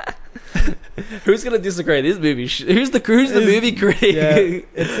 Who's gonna disagree? This movie. Who's the movie critic? Yeah,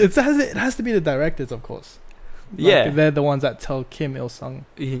 it has to be the directors, of course. Like, Yeah. they're the ones that tell Kim Il Sung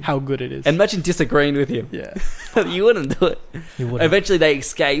how good it is. And imagine disagreeing with him. yeah, You wouldn't do it. he would. Eventually, they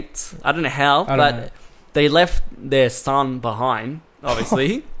escaped. I don't know how, I don't but know. they left their son behind.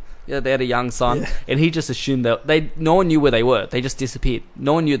 Obviously, yeah, they had a young son, Yeah. and he just assumed that no one knew where they were. They just disappeared.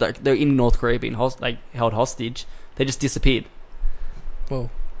 No one knew that they were in North Korea being held hostage. They just disappeared. Whoa.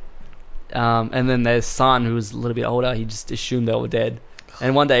 And then their son, who was a little bit older, he just assumed they were dead.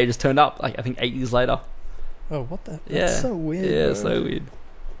 And one day, he just turned up. Like I think 8 years later. Oh, what the? Yeah. That's so weird. Yeah, bro. so weird.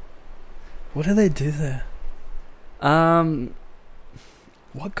 What do they do there?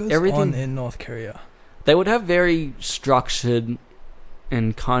 What goes Everything- on in North Korea? They would have very structured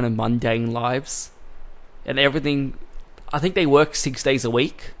and kind of mundane lives, and everything. I think they work 6 days a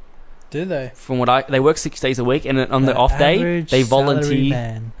week. Do they? From what they work 6 days a week, and then on the off day average they salary volunteer.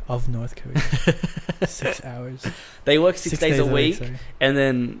 man of North Korea. 6 hours. They work 6 days a week, sorry. and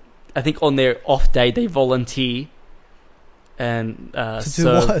then I think on their off day they volunteer and To do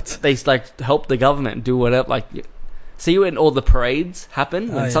serve. what? They like help the government do whatever. Like, see when all the parades happen,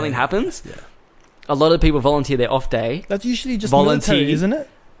 Oh, when yeah, something yeah. happens, Yeah. a lot of people volunteer their off day. That's usually just Volunteer. military, isn't it?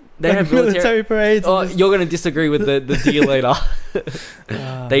 They Like have military parades. Oh, and just- you're going to disagree with the deal later.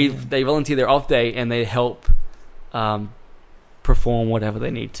 Ah, They man. they volunteer their off day and they help perform whatever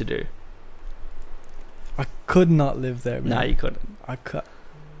they need to do. I could not live there, man. No, you couldn't. I could.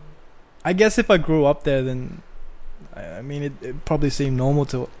 I guess if I grew up there, then I mean, it probably seemed normal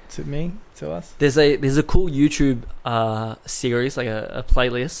to me, to us. There's a cool YouTube series, like a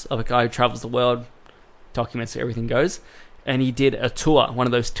playlist of a guy who travels the world, documents where everything goes, and he did a tour, one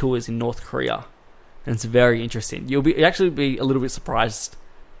of those tours in North Korea, and it's very interesting. You'll actually be a little bit surprised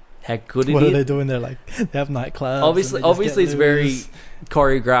how good it What are is. they doing there? Like they have nightclubs. Obviously, it's very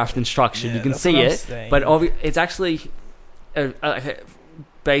choreographed and structured. You can see it, but it's actually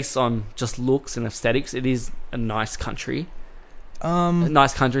based on just looks and aesthetics. It is a nice country. A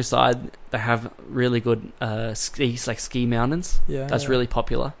nice countryside. They have really good ski mountains. yeah, That's yeah. really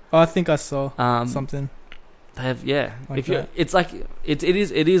popular. Oh, I think I saw something. They have Like if you, that. it's like it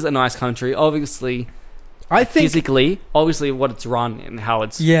is a nice country. Obviously, I think physically, obviously, what it's run and how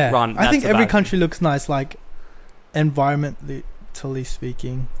it's yeah. run. I think that's every about it. country looks nice, like environmentally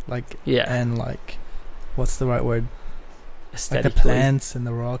speaking, like Yeah, and like what's the right word? Like the aesthetically, plants and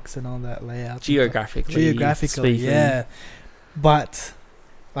the rocks and all that layout. and stuff. geographically speaking. yeah. But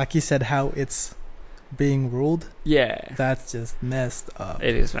like you said, how it's being ruled, Yeah, that's just messed up.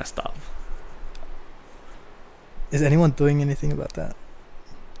 it is messed up. Is anyone doing anything about that?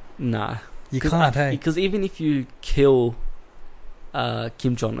 Nah, You can't, hey. because even if you kill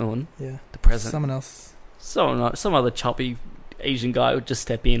Kim Jong Un, Yeah. the president, Someone else. some other choppy Asian guy would just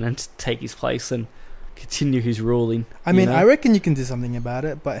step in and just take his place and continue his ruling. I you mean, know? I reckon you can do something about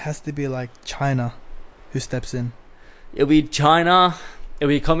it, but it has to be like China who steps in. It'll be China. It'll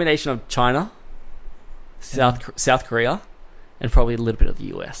be a combination of China, South Korea, and probably a little bit of the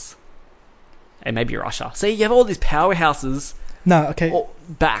US, and maybe Russia. See, you have all these powerhouses No, okay. all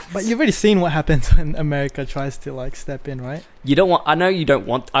back. But you've already seen what happens when America tries to like step in, right? You don't want. I know you don't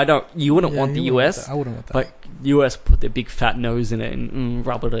want. I don't. You wouldn't Yeah, want the you wouldn't US, I wouldn't want that. but US put their big fat nose in it and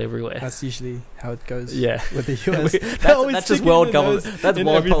rub it everywhere. That's usually how it goes. Yeah. With the US. That's just world government. That's in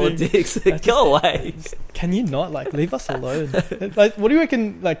world everything. politics. That's Go just- away. Can you not like leave us alone? Like, what do you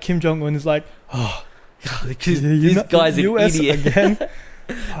reckon? Like Kim Jong Un is like, oh, This guy's an US idiot. again.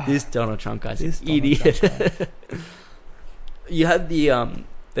 This Donald Trump guy's This an Donald idiot. Trump guy. You have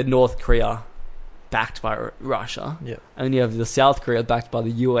the North Korea backed by Russia, Yep. and you have the South Korea backed by the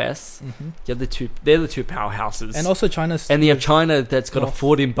US. Mhm. You have the two. They're the two powerhouses, And also China's. and you have China that's got a North.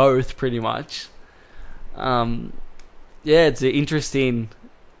 foot in both, pretty much. Yeah, it's an interesting.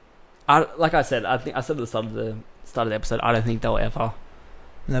 Like I said, I think I said at the start of the episode, I don't think they'll ever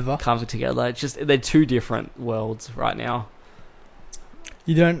Never. come together. It's just they're two different worlds right now.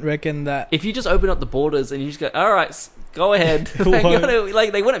 You don't reckon that? If you just open up the borders and you just go, all right, go ahead. It Like,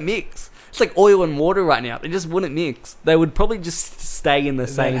 won't. they wouldn't mix. It's like oil and water right now. They just wouldn't mix. They would probably just stay in the they'd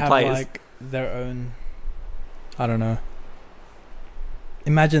same have place. like their own. I don't know.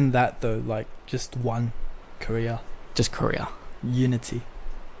 Imagine that though, like just one Korea, Just Korea. unity.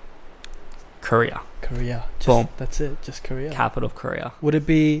 Korea. Korea. Just, Boom. That's it. Just Korea. Capital of Korea. Would it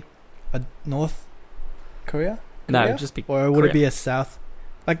be a North Korea? No, Korea? it'd just be Or would Korea. it be a South?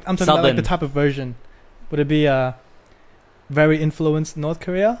 Like I'm talking about like the Southern. type of version. Would it be a very influenced North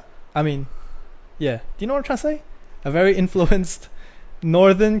Korea? I mean, yeah. Do you know what I'm trying to say? A very influenced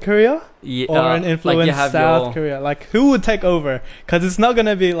Northern Korea Yeah, or an like you influenced have South your- Korea? Like who would take over? Because it's not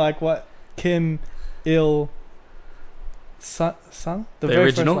gonna be like what Kim Il Sung, the very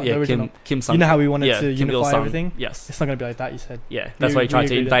original, first one, yeah, the original. Kim Sung. You know how we wanted yeah, to Kim unify Il-sung. everything? Yes, It's not gonna be like that. You said. yeah, that's why he tried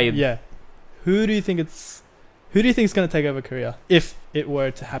to agreed. invade. Yeah. Who do you think it's? Who do you think is gonna take over Korea if it were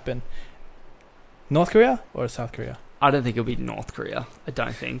to happen? North Korea or South Korea? I don't think it'll be North Korea. I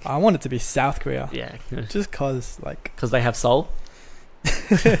don't think. I want it to be South Korea. Yeah, Just cause, like, because they have Seoul.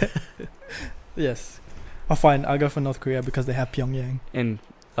 yes. Oh, fine. I'll go for North Korea because they have Pyongyang. In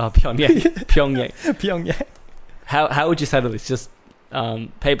Pyongyang. Pyongyang. Pyongyang. How would you settle this? Just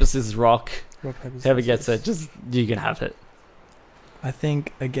paper, scissors, rock. Rock, paper, Whoever gets scissors. it, just you can have it. I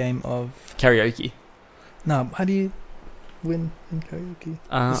think a game of. Karaoke. No, how do you win in karaoke?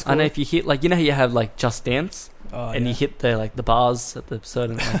 I know if you hit like you know how you have like Just Dance Oh, and yeah. you hit the bars at the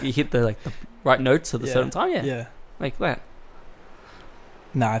certain like, you hit the right notes at the certain time. Yeah, like that.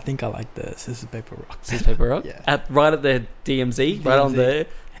 Nah, I think I like the scissors paper rock. Scissors paper rock. Yeah. Right at the DMZ, right on DMZ. there.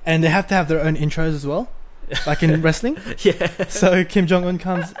 And they have to have their own intros as well, like in wrestling. Yeah. So Kim Jong Un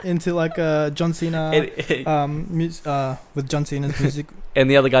comes into like John Cena, with John Cena's music, and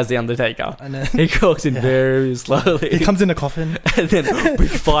the other guy's the Undertaker. and then He walks in Yeah. very slowly. he comes in a coffin. and then big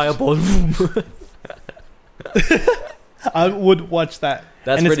fireball. I would watch that.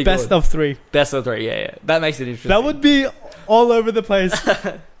 That's and it's pretty best good. of 3. Best of 3. Yeah. That makes it interesting. That would be all over the place,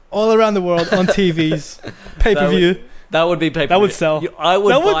 all around the world on TVs, pay per view. That would be pay per view. That would sell. I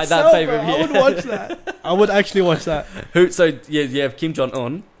would That would buy sell, that pay per bro. view. I would watch that. I would actually watch that. So you have Kim Jong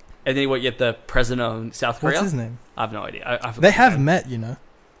Un, and then you get the president of South Korea. What's his name? I have no idea. I forgot They his have name. met, you know.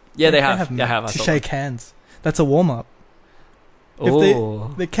 Yeah, they have. met They have. I to saw shake hands. That's a warm up. that. if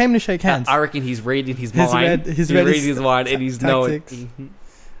Ooh. They came to shake hands. I reckon he's reading his He's mind. read He's his reading his mind, and he's knowing. tactics.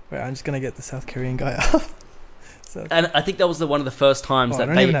 Wait, I'm just gonna get the South Korean guy up. And I think that was one of the first times I that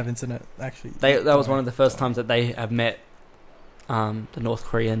don't they even have internet actually. that was one of the first times that they have met the North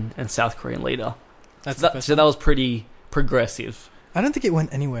Korean and South Korean leader. That's So the first that one. was pretty progressive. I don't think it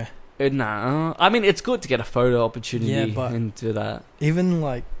went anywhere. No, I mean it's good to get a photo opportunity Yeah, but- and do that. Even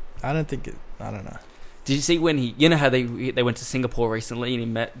like, I don't think it. I don't know. Did you see when you know how they went to Singapore recently and he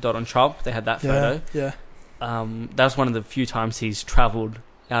met Donald Trump? They had that photo. Yeah. That was one of the few times he's travelled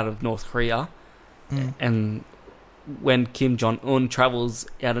out of North Korea. Mm. And when Kim Jong Un travels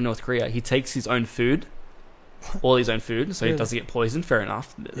out of North Korea, he takes his own food, all his own food, so he Really? doesn't get poisoned. Fair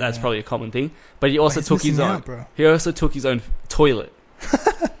enough, that's Yeah. probably a common thing. But he also He's took his missing own. out, bro. He also took his own toilet.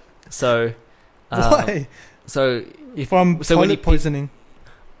 So, Why? so if From so when toilet he poisoning.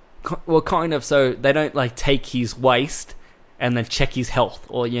 well, kind of. So they don't like take his waste and then check his health,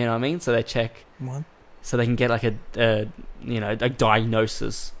 or you know what I mean. So they check, What? so they can get like a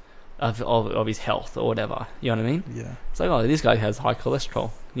diagnosis of his health or whatever. You know what I mean? Yeah. It's like, oh, this guy has high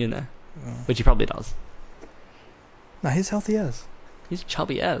cholesterol, you know, Oh. which he probably does. Nah, he's healthy as. He's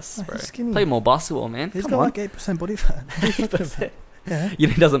chubby ass, Nah, bro. he's skinny. Play more basketball, man. He's Come got on. like 8% body fat. What are you talking about? Yeah. You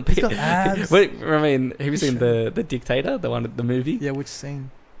know, he doesn't He's pee. got abs. Wait, I mean, have you He's seen the Dictator, the movie? Yeah, which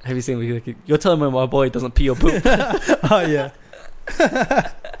scene? Have you seen? You're telling me my boy doesn't pee or poop? Oh yeah.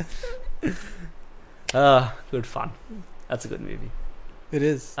 Good fun. That's a good movie. It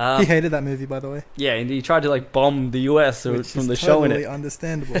is. Um, He hated that movie, by the way. Yeah, and he tried to like bomb the US or Which from is the show in totally it.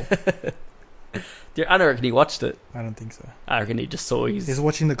 understandable. Dude, I don't reckon he watched it. I don't think so. I reckon he just saw his. He's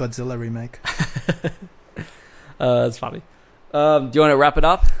watching the Godzilla remake. That's funny. Do you want to wrap it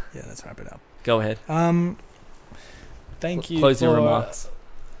up? Yeah, let's wrap it up. Go ahead. Thank you Closing for remarks.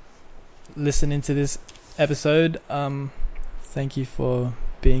 listening to this episode. Thank you for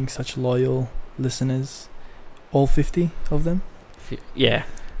being such loyal listeners. All 50 of them. Yeah,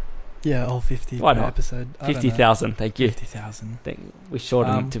 Yeah, all 50 Why per not? episode. I don't know. 50,000. Thank you. 50,000. We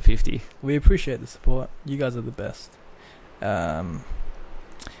shortened Um, it to 50. We appreciate the support. You guys are the best. I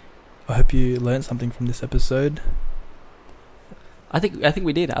hope you learned something from this episode. I think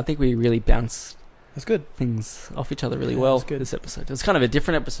we did. I think we really bounced That's good. things off each other really Yeah, well that's good. this episode. It's kind of a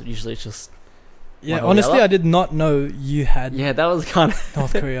different episode. Usually it's just Yeah, One or the honestly, other? I did not know you had yeah. That was kind of.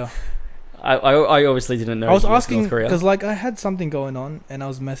 North Korea. I obviously didn't know. I was it asking North Korea. because like I had something going on and I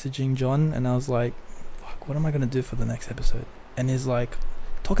was messaging John and I was like, "Fuck, what am I gonna do for the next episode?" And he's like,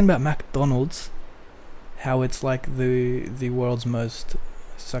 talking about McDonald's, how it's like the world's most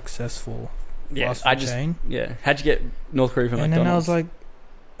successful Yeah, fast I food just chain. yeah. How'd you get North Korea from And McDonald's? then I was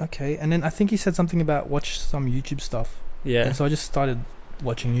like, okay. And then I think he said something about watch some YouTube stuff. Yeah. And so I just started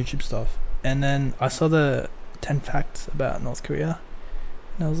watching YouTube stuff. And then I saw the 10 facts about North Korea.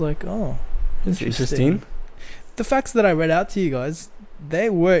 And I was like, oh, interesting. The facts that I read out to you guys, they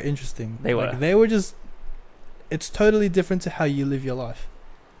were interesting. They were. Like, they were just... It's totally different to how you live your life.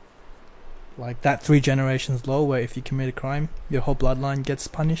 Like that 3 generations law where if you commit a crime, your whole bloodline gets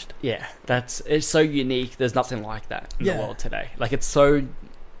punished. Yeah, it's so unique. There's nothing like that in Yeah. the world today. Like, it's so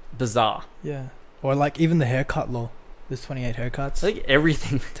bizarre. Yeah. Or like even the haircut law. There's 28 haircuts. Like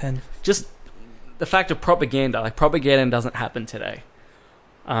everything. 10. Just the fact of propaganda. Like, propaganda doesn't happen today.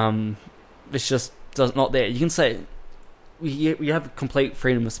 It's just not there. You can say you have complete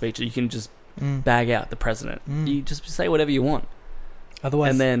freedom of speech. You can just bag out the president. You just say whatever you want.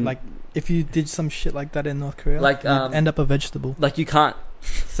 Otherwise, and then, like, if you did some shit like that in North Korea, like, you'd end up a vegetable. Like, you can't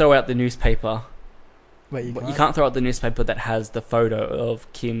throw out the newspaper. Wait, you can't? You can't throw out the newspaper that has the photo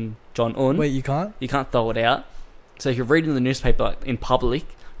of Kim Jong-un. Wait, you can't? You can't throw it out. So if you're reading the newspaper in public,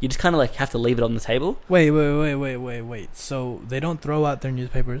 you just kind of like have to leave it on the table. Wait. So they don't throw out their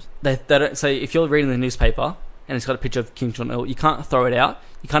newspapers? They don't. So if you're reading the newspaper and it's got a picture of Kim Jong-un, you can't throw it out.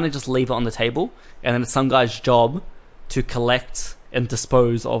 You kind of just leave it on the table, and then it's some guy's job to collect and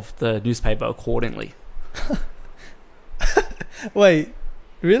dispose of the newspaper accordingly. Wait,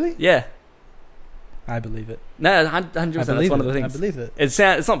 really? Yeah. I believe it. No, 100%. That's one of the things. I believe it. It's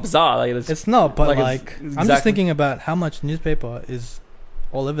not bizarre. Like, It's not, but like, I'm exactly. just thinking about how much newspaper is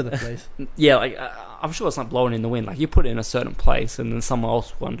all over the place. Yeah, like, I'm sure it's not blowing in the wind. Like, you put it in a certain place, and then someone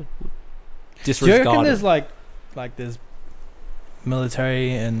else would disregard Do you reckon it. there's like there's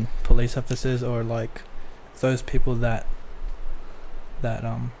military and police officers, or like those people that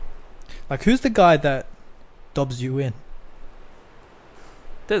like, who's the guy that dobs you in?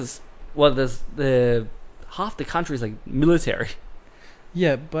 There's the half the country's like military.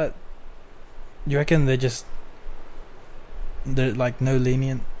 Yeah, but you reckon they're like no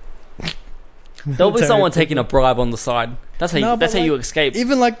lenient? There'll be military someone people? taking a bribe on the side. That's how No, but you like, escape.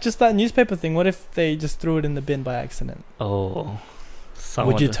 Even like just that newspaper thing. What if they just threw it in the bin by accident? Oh,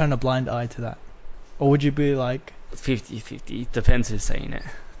 Would you turn a blind eye to that, or would you be like 50-50? Depends who's saying it.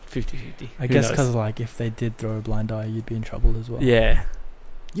 50-50. I guess because like if they did throw a blind eye, you'd be in trouble as well. Yeah,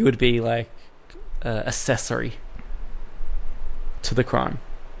 you would be like accessory to the crime.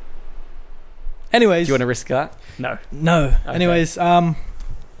 Anyways, Do you want to risk that? No. no. Okay. Anyways, yeah,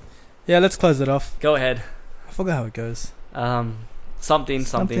 let's close it off. Go ahead. I forgot how it goes. Something.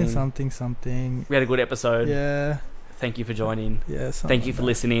 Something. We had a good episode. Yeah. Thank you for joining. Yeah. Thank you for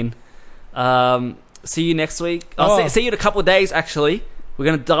listening. See you next week. Oh. See you in a couple of days, actually. We're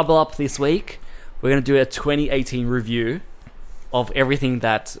going to double up this week. We're going to do a 2018 review of everything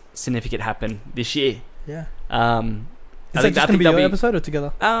that significant happened this year. Yeah. Is that just going to be your episode or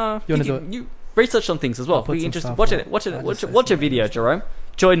together? You want to do it? You research some things as well. I'll put Be some interested. stuff Watch a video, Jerome.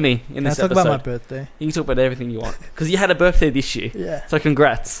 Join me in this Can I talk episode. about my birthday? You can talk about everything you want because you had a birthday this year. Yeah. So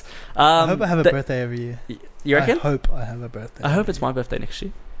congrats. I hope I have a birthday every year. You reckon? I hope I have a birthday. I hope it's my birthday next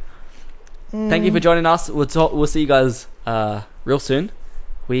year. Thank you for joining us. We'll see you guys real soon.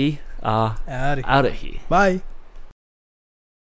 We are out out of here. Bye.